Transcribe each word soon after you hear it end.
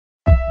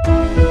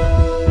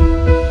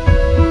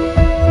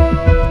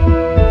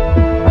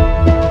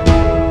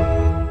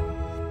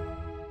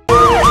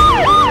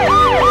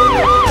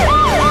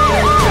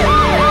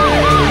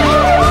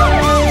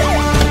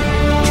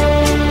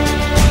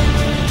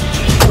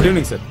Good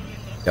evening sir.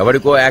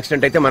 ఎవరికో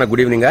accident అయితే మన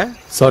good evening.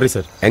 Sorry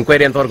sir.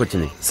 Enquiry ఎంతవరకు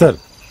వచ్చింది సార్?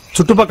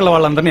 చుట్టుపక్కల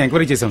వాళ్ళందరినీ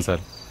ఎంక్వైరీ చేశాం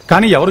సార్,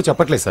 కానీ ఎవరు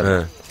చెప్పట్లేదు సార్.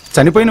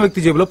 చనిపోయిన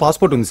వ్యక్తి జేబులో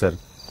పాస్పోర్ట్ ఉంది సార్.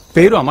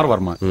 పేరు అమర్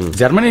వర్మ.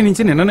 జర్మనీ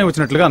నుంచి నిన్ననే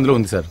వచ్చినట్లుగా అందులో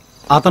ఉంది సార్.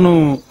 అతను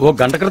ఓ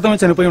గంట క్రితమే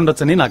చనిపోయి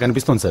ఉండొచ్చని నాకు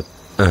అనిపిస్తుంది సార్.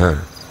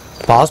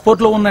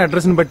 పాస్పోర్ట్ లో ఉన్న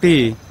అడ్రస్ ని బట్టి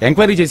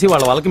ఎంక్వైరీ చేసి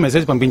వాళ్ళకి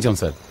మెసేజ్ పంపించాం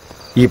సార్.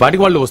 ఈ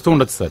పాటికి వాళ్ళు వస్తూ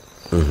ఉండొచ్చు సార్.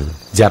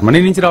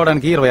 జర్మనీ నుంచి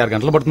రావడానికి 26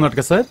 గంటలు పడుతున్నట్టు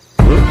కదా సార్.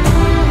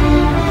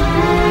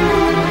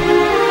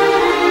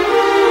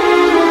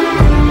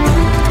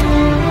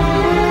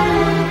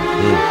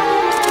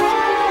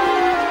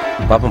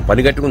 పాపం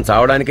పని కట్టుకుని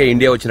చావడానికే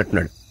ఇండియా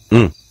వచ్చినట్టున్నాడు.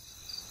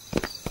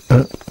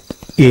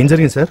 ఏం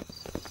జరిగింది సార్?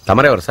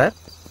 తమరెవరు సార్?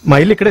 మా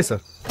ఇల్లు ఇక్కడే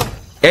సార్.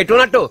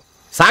 ఎటున్నట్టు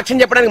సాక్ష్యం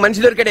చెప్పడానికి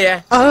మనిషి దొరికాడయా?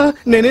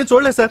 నేనేం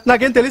చూడలేదు సార్,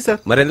 నాకేం తెలియదు సార్.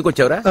 మరి ఎందుకు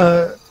వచ్చావురా?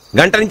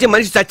 గంట నుంచి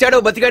మనిషి చచ్చాడో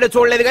బతికాడో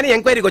చూడలేదు కానీ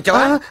ఎంక్వైరీకి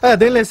వచ్చావా?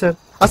 అదేం లేదు సార్,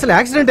 అసలు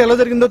యాక్సిడెంట్ ఎలా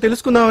జరిగిందో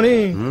తెలుసుకుందామని.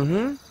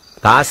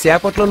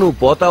 కాసేపట్లో నువ్వు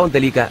పోతావని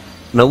తెలియక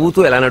నవ్వుతూ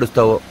ఎలా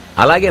నడుస్తావో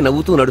అలాగే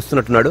నవ్వుతూ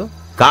నడుస్తున్నట్టున్నాడు.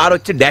 కార్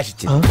వచ్చి డాష్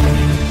ఇచ్చింది.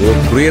 ఓ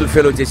క్రూయల్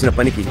ఫెలో చేసిన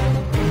పనికి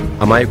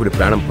అమాయకుడి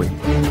ప్రాణం పోయింది.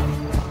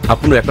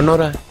 అప్పుడు నువ్వు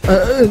ఎక్కడున్నావురా?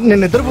 నేను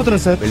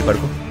నిద్రపోతున్నాను సార్. వెళ్ళి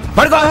పడుకో.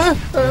 పడుకో.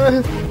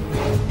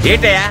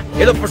 ఏంటయ్యా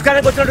ఏదో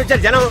పుష్కరానికి వచ్చినట్టు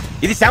వచ్చారు జనం.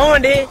 ఇది శవం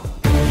అండి.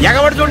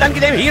 ఎగబడి చూడడానికి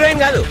ఇదేం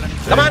హీరోయిన్ కాదు.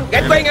 Come on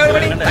get going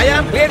everybody. అయ్యా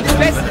క్లియర్ దిస్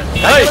ప్లేస్.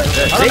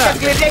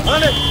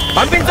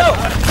 పంపించు.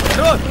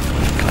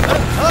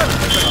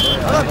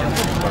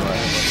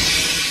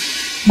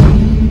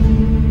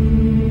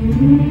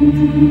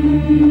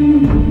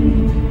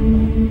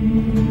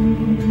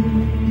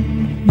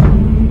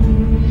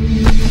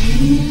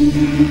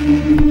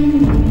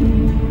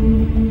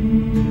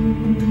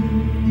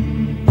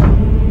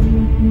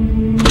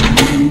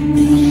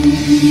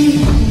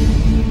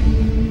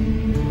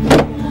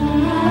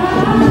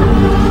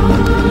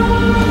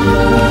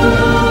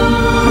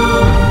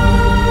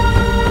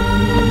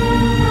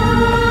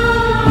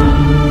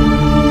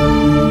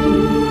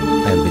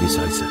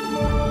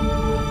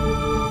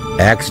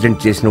 యాక్సిడెంట్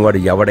చేసిన వాడు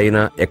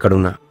ఎవడైనా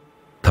ఎక్కడున్నా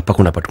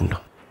తప్పకుండా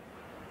పట్టుకుంటాం.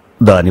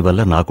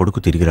 దానివల్ల నా కొడుకు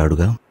తిరిగి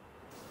రాడుగా.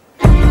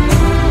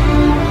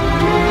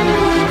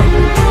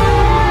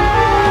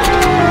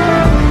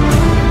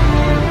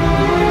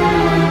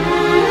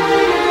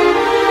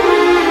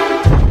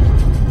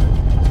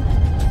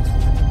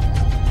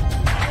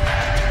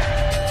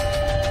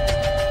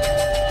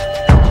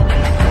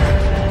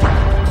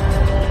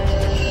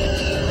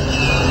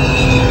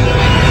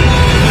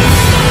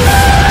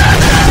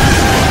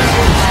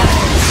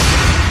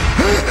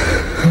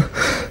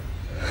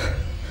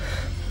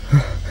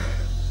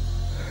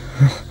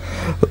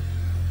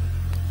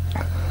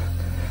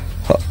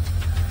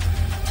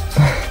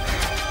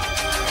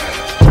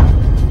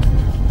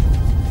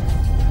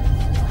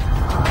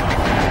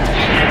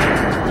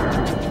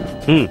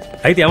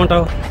 అయితే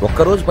ఏమంటావు?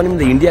 ఒక్కరోజు పని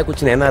మీద ఇండియాకు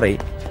వచ్చిన ఎన్ఆర్ఐ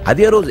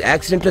అదే రోజు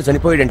యాక్సిడెంట్ లో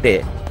చనిపోయాడంటే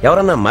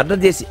ఎవరన్నా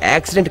మర్డర్ చేసి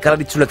యాక్సిడెంట్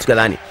కలర్ ఇచ్చుండొచ్చు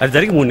కదా అని. అది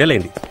జరిగి 3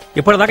 నెలలైంది,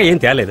 ఇప్పటిదాకా ఏం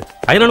తేలేదు.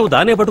 అయినా నువ్వు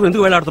దానే పట్టుకుని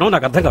ఎందుకు వేలాడుతున్నావు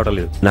నాకు అర్థం కావడం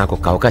లేదు. నాకు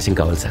ఒక అవకాశం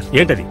కావాలి సార్.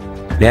 ఏంటది?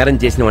 నేరం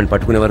చేసిన వాడిని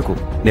పట్టుకునే వరకు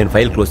నేను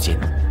ఫైల్ క్లోజ్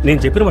చేయను. నేను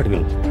చెప్పిన మాట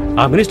విను.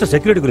 ఆ మినిస్టర్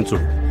సెక్యూరిటీ గురించి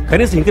చూడు.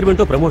 కనీసం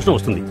ఇంక్రిమెంట్ ప్రమోషన్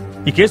వస్తుంది.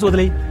 ఈ కేసు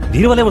వదిలేయి.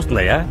 దీనివల్లే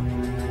వస్తుందయ్యా.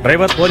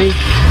 డ్రైవర్ పోనీ.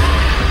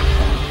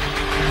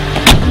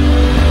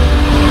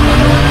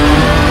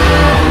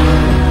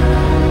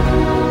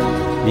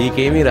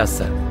 మీకేమీ రాదు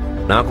సార్,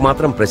 నాకు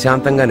మాత్రం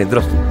ప్రశాంతంగా నిద్ర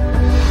వస్తుంది.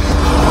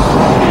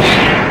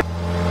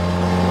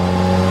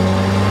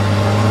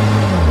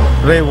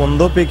 రే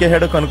ఉందో పీకే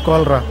హెడ్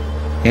కనుక్కోవాలరా.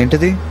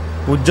 ఏంటిది?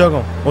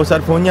 ఉద్యోగం.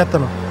 ఓసారి ఫోన్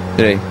చేస్తాను.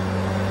 రే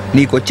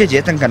నీకొచ్చే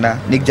జీతం కన్నా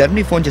నీకు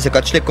జర్నీ ఫోన్ చేసే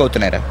ఖర్చులు ఎక్కువ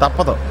అవుతున్నాయిరా.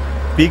 తప్పదు,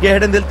 పీకే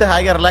హెడ్ అని తెలిస్తే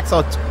హాయిగా రిలాక్స్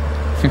అవ్వచ్చు.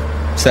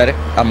 సరే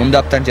ఆ ముందు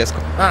అప్తాను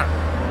చేసుకో.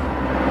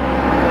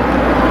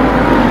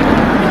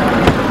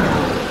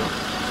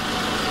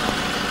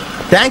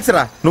 థ్యాంక్స్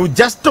రా, నువ్వు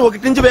జస్ట్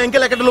 1 నుంచి 10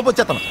 అంకెలు ఎక్కడి లోపు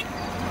వచ్చేస్తాను.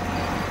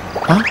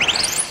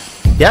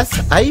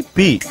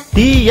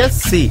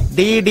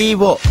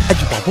 SIPTSCDDO.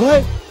 అది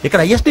బాబోయ్, ఇక్కడ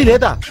ISD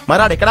లేదా?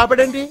 మరి ఆడు ఎక్కడ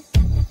ఆపాడేంటి?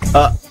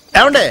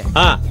 ఏమండే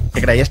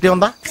ఇక్కడ ISD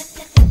ఉందా?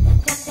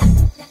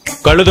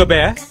 కళ్ళు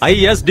దొబ్బే.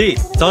 ISD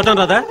చదవటం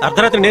రాదా?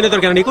 అర్ధరాత్రి నేనే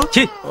దొరికాను నీకు.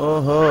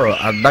 ఓహో,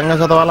 అడ్డంగా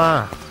చదవాలా?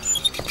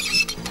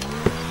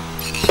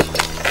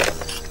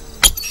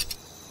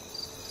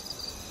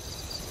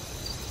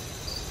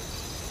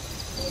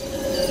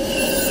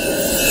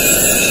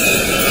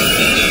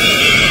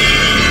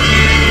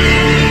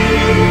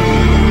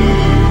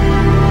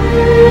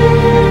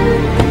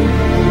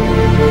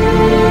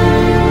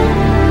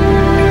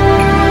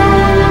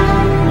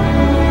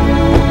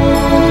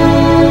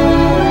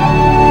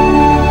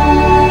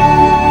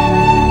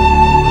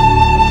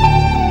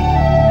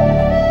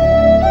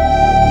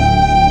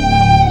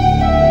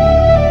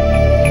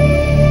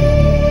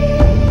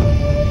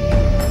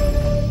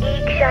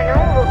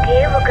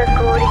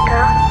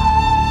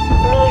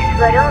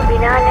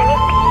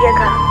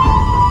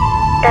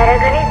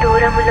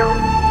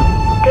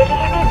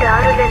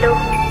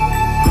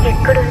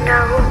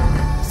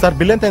 సార్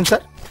బిల్ ఎంత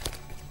సార్?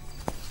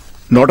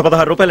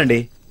 116 రూపాయలండి.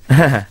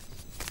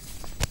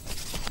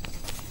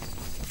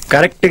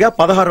 కరెక్ట్ గా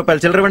 16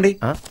 రూపాయలు చిల్లరవండి.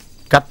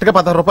 కరెక్ట్గా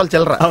 16 రూపాయలు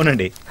చిల్లర.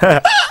 అవునండి.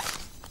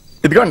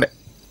 ఇదిగోండి.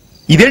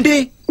 ఇదేంటి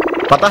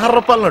 16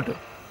 రూపాయల నోటు.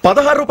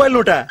 16 రూపాయల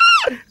నోట?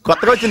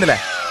 కొత్తగా వచ్చిందిలే.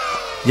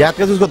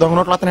 జాగ్రత్తగా చూసుకో, దొంగ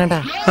నోట్లు వస్తున్నాయంట.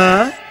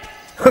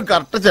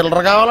 కరెక్ట్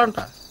చిల్లర కావాలంట.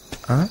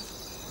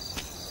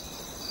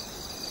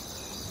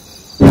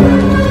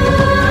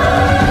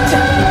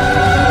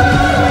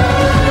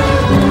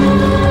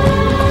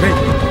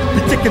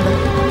 పిచ్చెక్కిందా?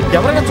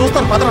 ఎవరైనా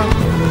చూస్తాను. పదరా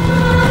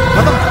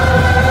పదరా.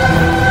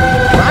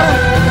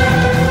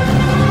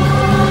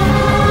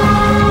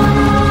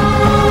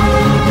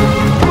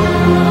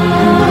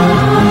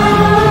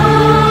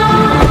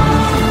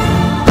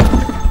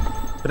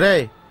 రే,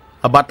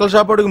 ఆ బట్టల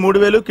షాపుడికి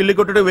 3000, కిల్లి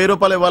కొట్టుడికి 1000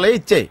 రూపాయలు ఇవ్వాలి,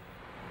 ఇచ్చేయి.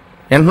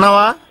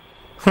 వింటున్నావా?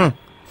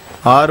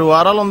 6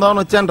 వారాలు ఉందామని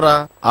వచ్చాను రా.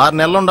 6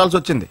 నెలలు ఉండాల్సి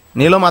వచ్చింది.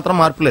 నీలో మాత్రం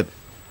మార్పు లేదు.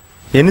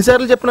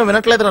 ఎన్నిసార్లు చెప్పినా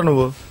వినట్లేదురా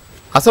నువ్వు.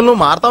 అసలు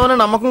నువ్వు మారతావనే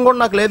నమ్మకం కూడా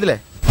నాకు లేదులే.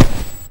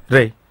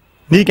 రే,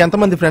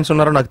 నీకెంతమంది ఫ్రెండ్స్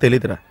ఉన్నారో నాకు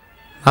తెలియదురా.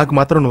 నాకు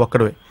మాత్రం నువ్వు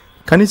ఒక్కడవే.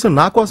 కనీసం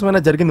నా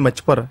కోసమైనా జరిగింది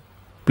మర్చిపోరా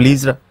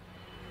ప్లీజ్ రా.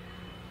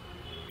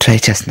 ట్రై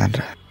చేస్తున్నాను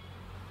రా,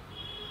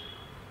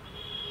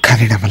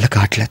 కానీ నా వల్ల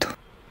కావట్లేదు.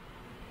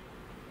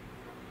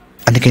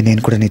 అందుకే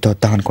నేను కూడా నీతో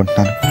వద్దాం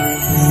అనుకుంటున్నాను.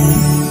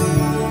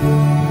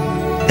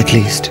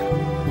 అట్లీస్ట్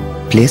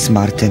ప్లేస్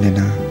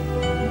మారితేనేనా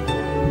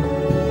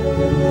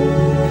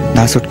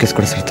నా సూట్ కేసు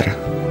కూడా సరుతారా?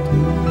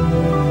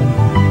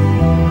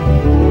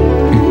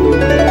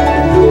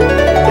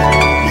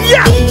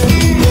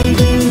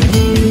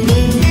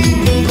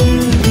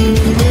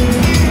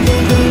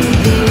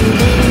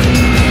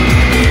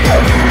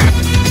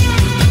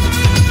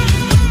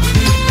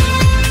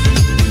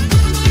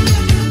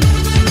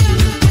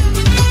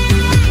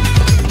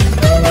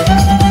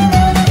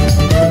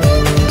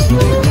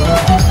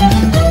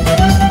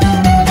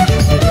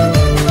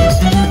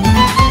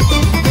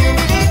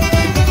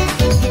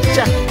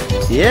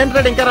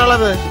 ఏంట్రా ఇంకా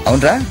రాలేదు?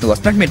 అవునరా, నువ్వు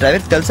వస్తున్నట్టు మీ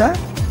డ్రైవర్కి తెలుసా?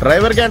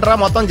 డ్రైవర్ కి ఏంట్రా,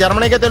 మొత్తం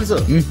జర్మనీకే తెలుసు.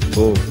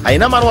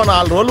 అయినా మనం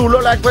 4 రోజులు ఊళ్ళో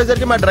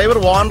లేకపోయేసరికి మా డ్రైవర్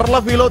ఓనర్ లా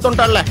ఫీల్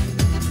అవుతుంటాడులే.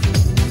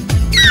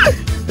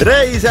 రే,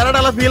 ఈ సరడ్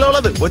అలా ఫీల్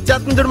అవ్వలేదు.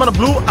 వచ్చేస్తుంది చూడు మన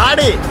బ్లూ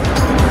ఆడి.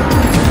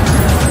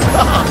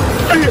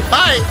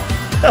 హాయ్.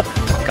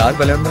 కార్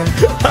భలే ఉందా?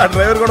 ఆ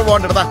డ్రైవర్ కూడా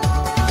బాగుంటాడా?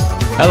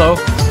 హలో.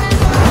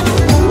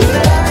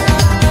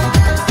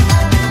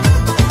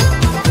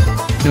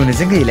 నువ్వు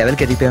నిజంగా ఈ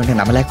లెవెల్కి ఎదిగిపోయావు,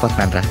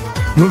 నమ్మలేకపోతున్నాను రా.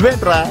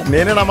 నువ్వేంట్రా,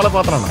 నేనే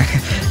నమ్మలేకపోతున్నాను.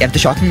 ఎంత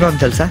షాకింగ్ గా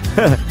ఉంది తెలుసా?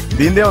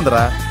 దీనిదే ఉందిరా,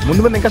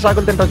 ముందు ముందు ఇంకా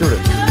షాకులు తింటావు చూడు.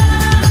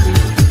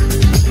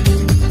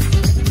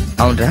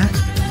 అవునరా,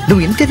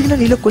 నువ్వు ఎంత ఎదిగినా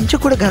నీలో కొంచెం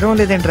కూడా గర్వం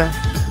లేదేంట్రా?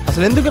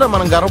 అసలు ఎందుకురా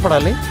మనం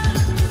గర్వపడాలి?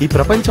 ఈ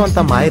ప్రపంచం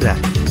అంతా మాయరా.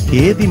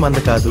 ఏది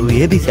మంద కాదు,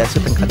 ఏది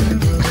శాశ్వతం కాదు.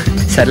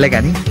 సర్లే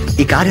గాని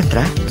ఈ కార్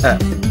ఎంతరా?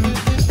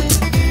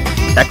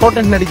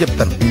 అకౌంటెంట్ అడిగి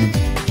చెప్తాను.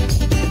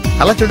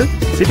 అలా చూడు,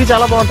 సిటీ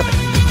చాలా బాగుంటది.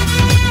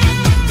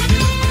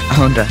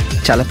 అవునరా,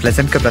 చాలా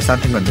ప్లెజెంట్ గా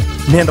ప్రశాంతంగా ఉంది.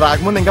 నేను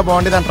రాకముందు ఇంకా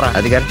బాగుండేదంటరా.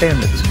 అది కరెక్టే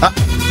ఉండొచ్చు.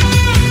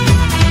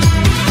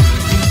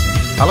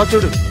 అలా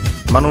చూడు,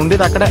 మనం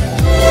ఉండేది అక్కడే.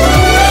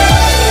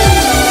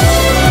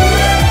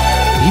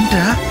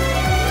 ఏంట్రా,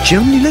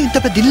 జర్మనీలో ఇంత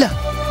పెద్ద ఇల్లా?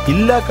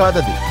 ఇల్లా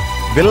కాదది,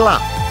 విల్లా.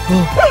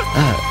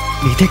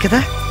 నీదే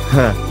కదా?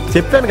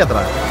 చెప్పాను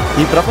కదరా,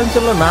 ఈ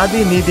ప్రపంచంలో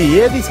నాది నీది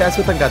ఏది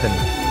శాశ్వతం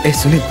కాదండి. ఏ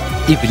సునీల్,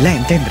 ఈ విల్లా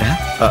ఎంతైందిరా?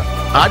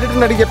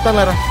 ఆడిటర్ని అడిగి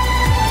చెప్తాను.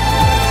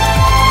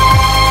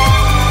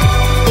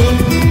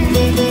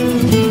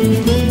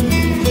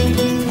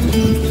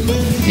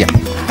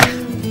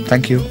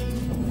 Thank you.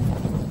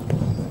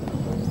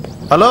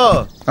 హలో,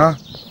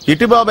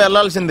 ఇటు బాబు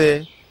వెళ్ళాల్సింది.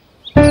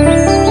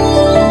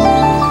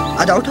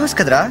 అది అవుట్ హౌస్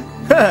కదరా?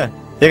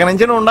 ఇక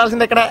నుంచి నువ్వు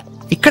ఉండాల్సింది ఇక్కడ.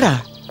 ఇక్కడ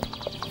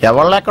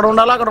ఎవళ్ళు ఎక్కడ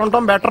ఉండాలో అక్కడ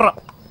ఉండటం బెటర్.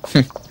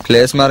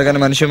 ప్లేస్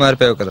మారగానే మనిషి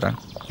మారిపోయావు కదరా.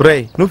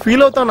 రేయ్, నువ్వు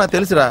ఫీల్ అవుతావు నాకు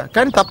తెలుసురా,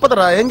 కానీ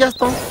తప్పదురా, ఏం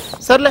చేస్తాం.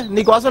 సర్లే,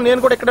 నీకోసం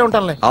నేను కూడా ఇక్కడే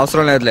ఉంటానులే.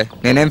 అవసరం లేదులే,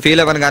 నేనేం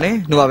ఫీల్ అవ్వను కానీ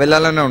నువ్వు ఆ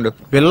విల్లాలోనే ఉండు.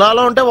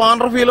 విల్లాలో ఉంటే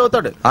ఓనర్ ఫీల్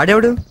అవుతాడు.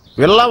 ఆడేవాడు?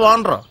 Villa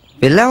owner.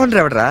 విల్లా ఓనర్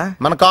ఎవడరా?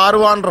 మన కారు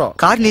ఓనర్.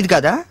 కారు నీది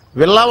కాదా?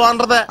 విల్లా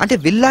ఓనర్దే. అంటే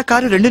విల్లా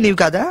కారు రెండు నీవి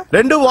కాదా?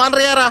 రెండు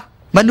ఓనర్ అయ్యారా.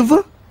 మరి నువ్వు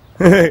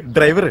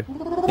డ్రైవర్.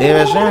 ఏ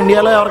విషయం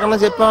ఇండియాలో ఎవరికన్నా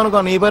చెప్పావు అనుకో,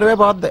 నీ పరివే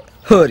పోద్ది.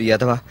 హోరి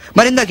అదవా,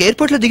 మరి ఇందాక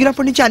ఎయిర్పోర్ట్ లో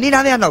దిగినప్పటి నుంచి అన్ని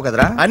నావే అన్నావు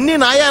కదరా? అన్ని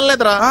నాయే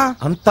అనలేదురా,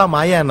 అంతా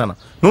మాయే అన్నాను.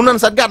 నువ్వు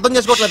నన్ను సరిగ్గా అర్థం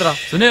చేసుకోవట్లేదురా.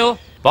 Sunil,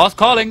 boss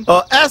calling. ఓ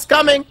ఎస్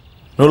కమింగ్.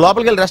 నువ్వు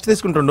లోపలికి వెళ్ళి రెస్ట్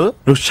తీసుకుంటుండు.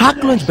 నువ్వు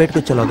షాక్ నుంచి బయటకు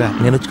వచ్చేలోగా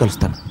నేను వచ్చి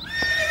కలుస్తాను.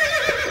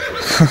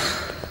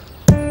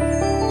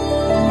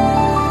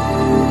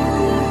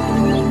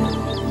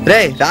 రే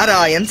రారా,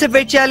 ఎంతసేపు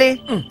వెయిట్ చేయాలి?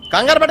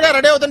 కంగారు పట్టుగా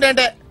రెడీ అవుతుంటే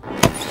అంటే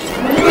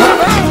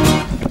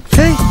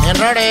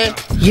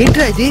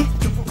ఏంట్రా ఇది?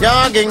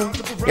 జాగింగ్.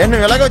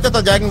 నువ్వు ఎలాగ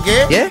వచ్చేస్తావు జాగింగ్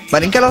కి?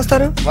 మరి ఇంకెలా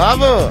వస్తారు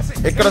బాబు?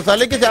 ఇక్కడ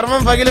చలికి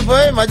చర్మం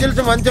పగిలిపోయి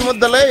మజిల్స్ మంచి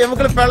ముద్దలే,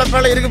 ఎముకలు పెళ్ళ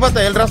పెళ్ళ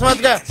ఇరిగిపోతాయి. డ్రెస్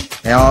మార్చుగా.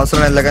 ఏం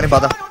అవసరం లేదు కానీ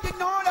పద.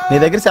 నీ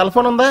దగ్గర సెల్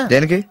ఫోన్ ఉందా?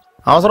 దేనికి?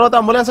 అవసరం అయితే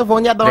అంబులెన్స్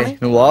ఫోన్ చేద్దాం.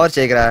 నువ్వు ఓవర్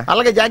చేయకరా.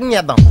 అలాగే జాగింగ్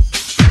చేద్దాం.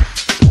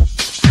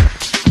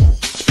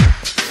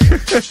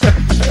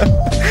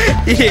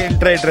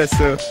 ఏంట్రా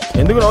డ్రెస్?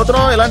 ఎందుకు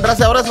నవ్వుతున్నావు? ఇలాంటి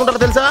డ్రెస్ ఎవరు వేసుకుంటారో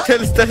తెలుసా?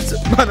 తెలుసు తెలుసు,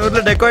 మన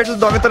ఊర్లో డెకోరేట్లు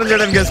దొంగతనం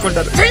చేయడానికి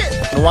వేసుకుంటారు.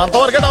 నువ్వు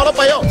అంతవరకే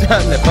డెవలప్ అయ్యావు.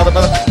 పద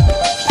పద.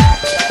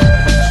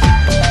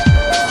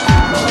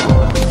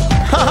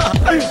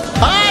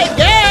 హాయ్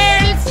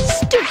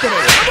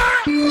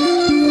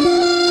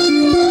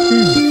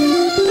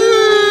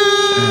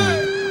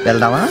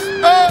వెళ్దామా?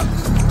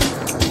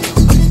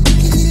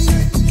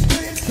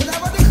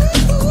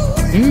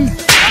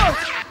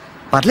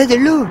 పర్లేదు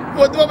వెళ్ళు.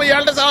 వద్దు బాబా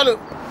ఏళ్ళ చాలు.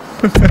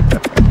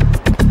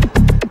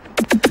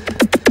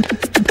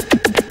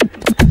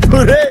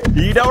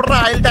 ఈడెవడరా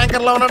ఆయిల్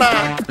ట్యాంకర్ లో ఉన్నాడా?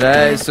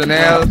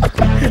 Sunil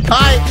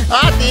hi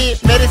ఆతి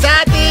Mary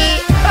సాతి.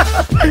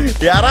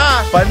 యారా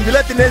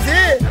పందిలా తినేసి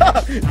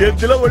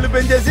ఎద్దులో ఒళ్ళు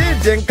పెంచేసి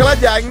జింకలా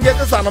జాగింగ్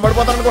చేస్తే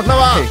సన్నబడిపోతాను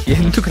అనుకుంటున్నావా?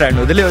 ఎందుకు రాండి,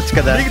 వదిలేవచ్చు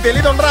కదా. నీకు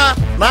తెలియదు ఉండరా?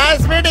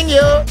 Nice meeting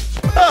you.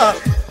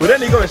 ఒరే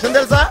నీకు విషయం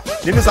తెలుసా?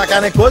 నిన్ను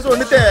సకానికి కోసి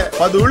వండితే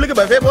 10 ఊళ్ళకి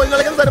బఫే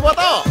భోజనాల కింద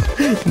సరిపోతావు.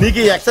 నీకు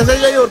ఈ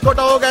ఎక్సర్సైజ్ అయ్యి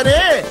వర్కౌట్ అవ్వవు కానీ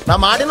నా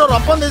మాటి నువ్వు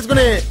రప్పని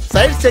తీసుకుని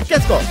సైడ్ చెక్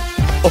చేసుకో.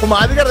 ఒక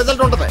మాదిరిగా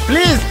రిజల్ట్ ఉంటుంది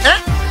ప్లీజ్.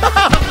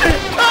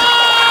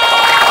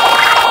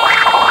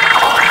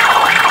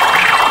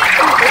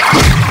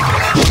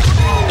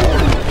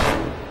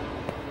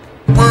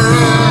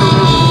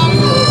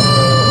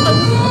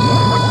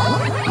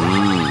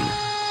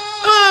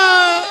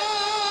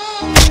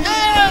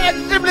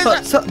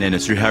 నేను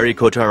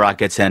శ్రీహరికోట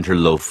రాకెట్ సెంటర్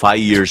లో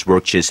 5 years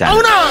వర్క్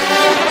చేశాను.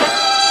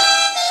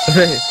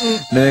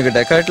 నువ్వు ఇక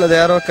డెకాట్లో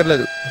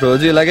తయారవక్కర్లేదు,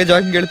 రోజు ఇలాగే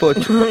జాగింగ్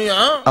వెళ్ళిపోవచ్చు.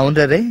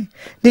 అవును రే,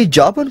 నీ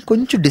జాబ్ అని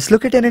కొంచెం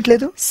dislocate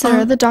అయినట్లేదు. Sir,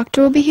 the doctor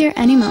will be here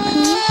any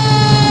moment.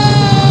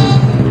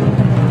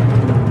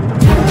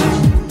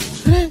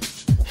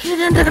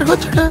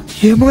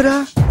 ఏమోరా.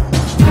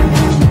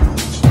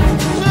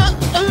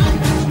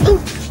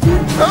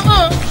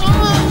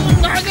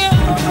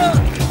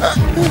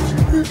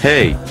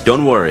 Hey,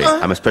 don't worry.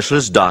 I'm a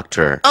specialist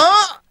doctor.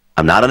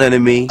 I'm not an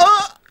enemy.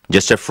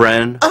 Just a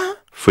friend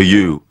for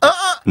you.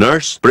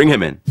 Nurse, bring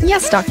him in.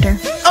 Yes, doctor.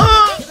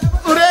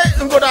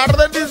 ఇంకోటి order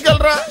దగ్గర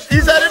తీసుకెళ్ళరా. ఈ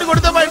side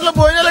కొడితే మా ఇంట్లో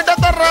భోజనాలు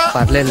ఎట్టేస్తారా?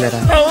 పర్లేదురా.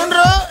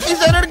 అవునరా, ఈ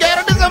సైడ్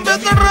గ్యారెంటీ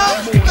చంపేస్తాడరా.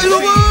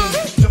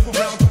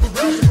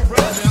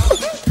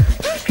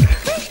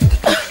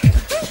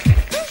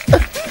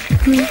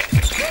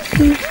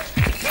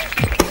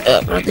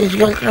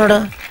 తీసుకెళ్తున్నాడా?